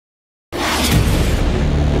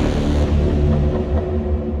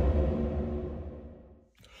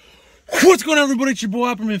What's going on, everybody? It's your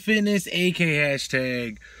boy Opperman Fitness, aka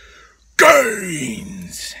hashtag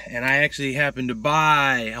Gains. And I actually happened to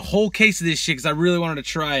buy a whole case of this shit because I really wanted to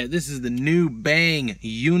try it. This is the new Bang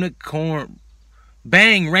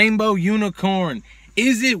Rainbow Unicorn.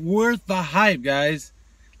 Is it worth the hype, guys?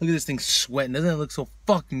 Look at this thing sweating. Doesn't it look so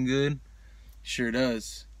fucking good? Sure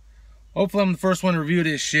does. Hopefully I'm the first one to review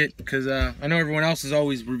this shit because I know everyone else is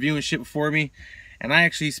always reviewing shit before me. And I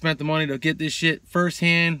actually spent the money to get this shit first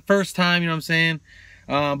time, you know what I'm saying?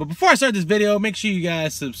 But before I start this video, make sure you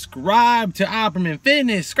guys subscribe to Opperman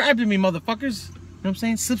Fitness. Subscribe to me, motherfuckers. You know what I'm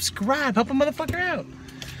saying? Subscribe. Help a motherfucker out.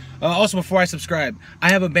 Also, before I subscribe,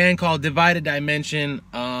 I have a band called Divided Dimension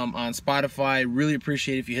on Spotify. Really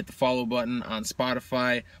appreciate it if you hit the follow button on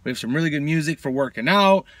Spotify. We have some really good music for working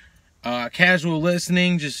out, casual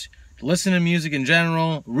listening, just listen to music in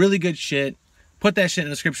general. Really good shit. Put that shit in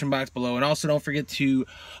the description box below. And also don't forget to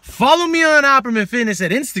follow me on Opperman Fitness at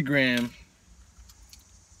Instagram.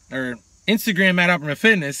 Or Instagram at Opperman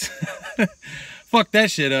Fitness. Fuck that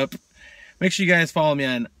shit up. Make sure you guys follow me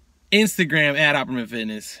on Instagram at Opperman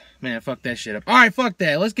Fitness. Man, fuck that shit up. Alright, fuck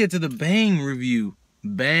that. Let's get to the Bang review.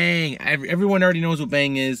 Bang. Everyone already knows what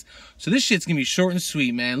Bang is. So this shit's gonna be short and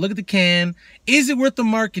sweet, man. Look at the can. Is it worth the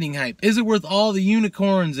marketing hype? Is it worth all the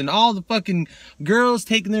unicorns and all the fucking girls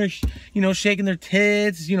taking their, shaking their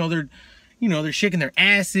tits? They're shaking their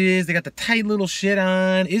asses. They got the tight little shit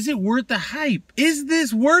on. Is it worth the hype? Is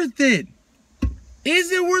this worth it?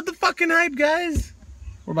 Is it worth the fucking hype, guys?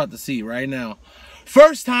 We're about to see right now.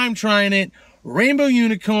 First time trying it. Rainbow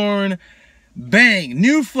Unicorn. Bang.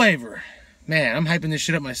 New flavor. Man, I'm hyping this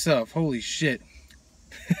shit up myself. Holy shit.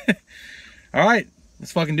 Alright,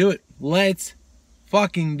 let's fucking do it. Let's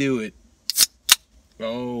fucking do it.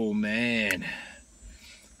 Oh, man.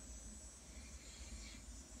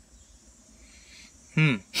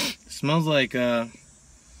 It smells like, what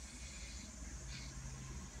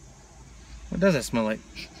does that smell like?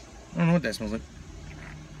 I don't know what that smells like.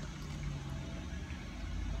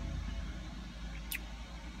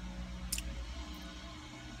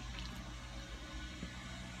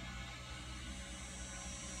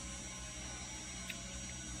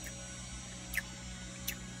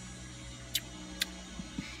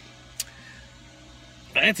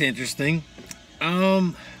 That's interesting.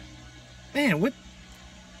 Man, what?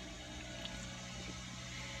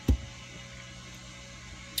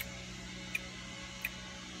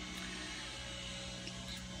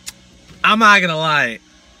 I'm not gonna lie.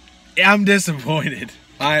 I'm disappointed.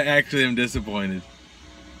 I actually am disappointed.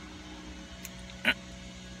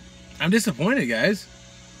 I'm disappointed, guys.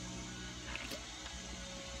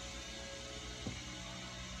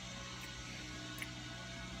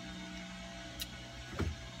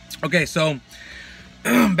 Okay, so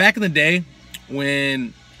back in the day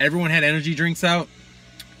when everyone had energy drinks out,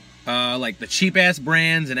 like the cheap ass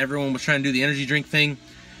brands, and everyone was trying to do the energy drink thing.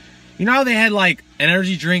 You know how they had like an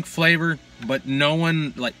energy drink flavor, but no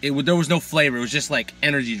one there was no flavor. It was just like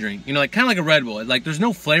energy drink. You know, like kind of like a Red Bull. Like there's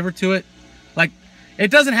no flavor to it. Like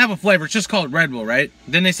it doesn't have a flavor. It's just called Red Bull, right?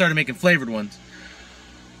 Then they started making flavored ones.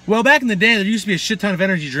 Well, back in the day, there used to be a shit ton of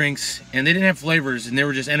energy drinks, and they didn't have flavors, and they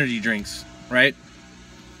were just energy drinks, right?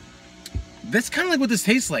 That's kind of like what this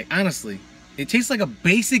tastes like, honestly. It tastes like a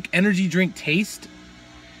basic energy drink taste.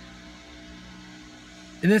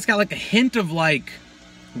 And then it's got like a hint of like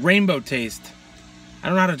rainbow taste. I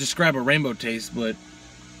don't know how to describe a rainbow taste, but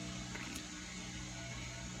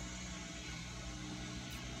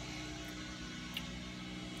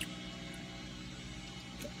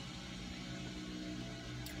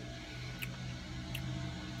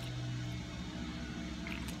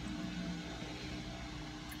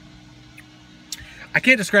I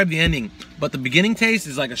can't describe the ending, but the beginning taste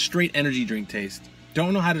is like a straight energy drink taste.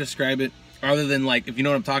 Don't know how to describe it other than like, if you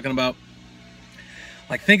know what I'm talking about.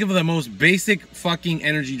 Like think of the most basic fucking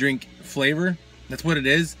energy drink flavor. That's what it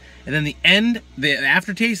is. And then the end, the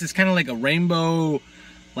aftertaste is kind of like a rainbow,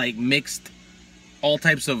 like mixed all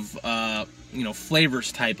types of,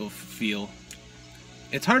 flavors type of feel.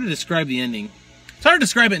 It's hard to describe the ending. It's hard to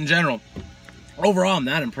describe it in general. Overall, I'm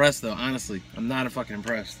not impressed though, honestly. I'm not fucking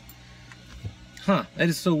impressed. Huh, that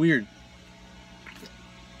is so weird.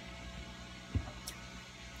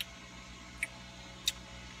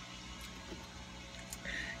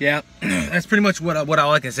 Yeah, that's pretty much what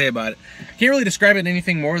all I can say about it. Can't really describe it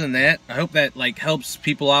anything more than that. I hope that like helps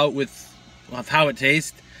people out with how it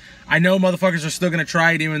tastes. I know motherfuckers are still gonna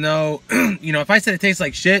try it, even though if I said it tastes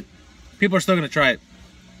like shit, people are still gonna try it.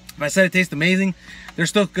 If I said it tastes amazing, there's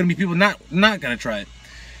still gonna be people not gonna try it.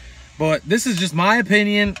 But this is just my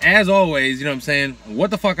opinion, as always, you know what I'm saying? What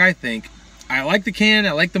the fuck I think. I like the can,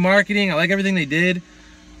 I like the marketing, I like everything they did.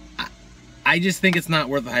 I just think it's not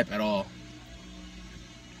worth the hype at all.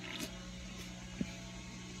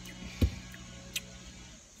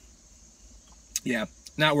 Yeah,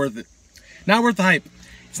 not worth it. Not worth the hype.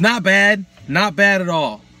 It's not bad. Not bad at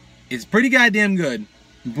all. It's pretty goddamn good,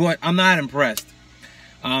 but I'm not impressed.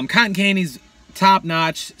 Cotton candy's top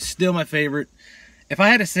notch. Still my favorite. If I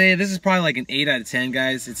had to say, this is probably like an 8 out of 10,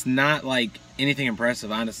 guys. It's not like anything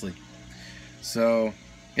impressive, honestly. So,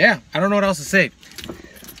 yeah, I don't know what else to say.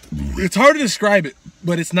 It's hard to describe it,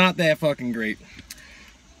 but it's not that fucking great.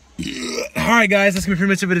 Alright guys, that's going to be pretty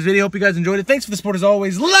much it for this video. Hope you guys enjoyed it. Thanks for the support as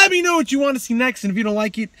always. Let me know what you want to see next, and if you don't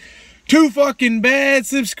like it, too fucking bad,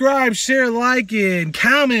 subscribe, share, like it, and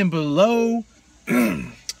comment below.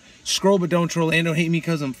 Scroll but don't troll, and don't hate me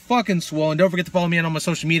because I'm fucking swollen. Don't forget to follow me on all my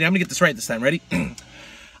social media. I'm going to get this right this time. Ready?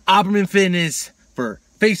 Opperman Fitness for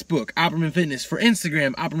Facebook, Opperman Fitness for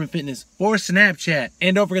Instagram, Opperman Fitness for Snapchat.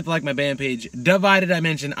 And don't forget to like my band page, Divided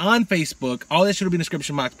Dimension, on Facebook. All this shit will be in the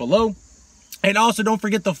description box below. And also don't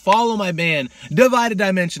forget to follow my band, Divided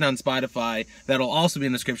Dimension, on Spotify. That'll also be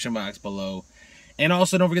in the description box below. And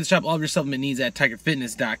also don't forget to shop all of your supplement needs at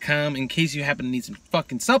tigerfitness.com. In case you happen to need some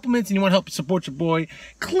fucking supplements and you want to help support your boy,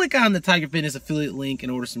 click on the Tiger Fitness affiliate link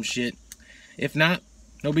and order some shit. If not,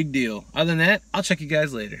 no big deal. Other than that, I'll check you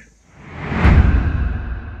guys later.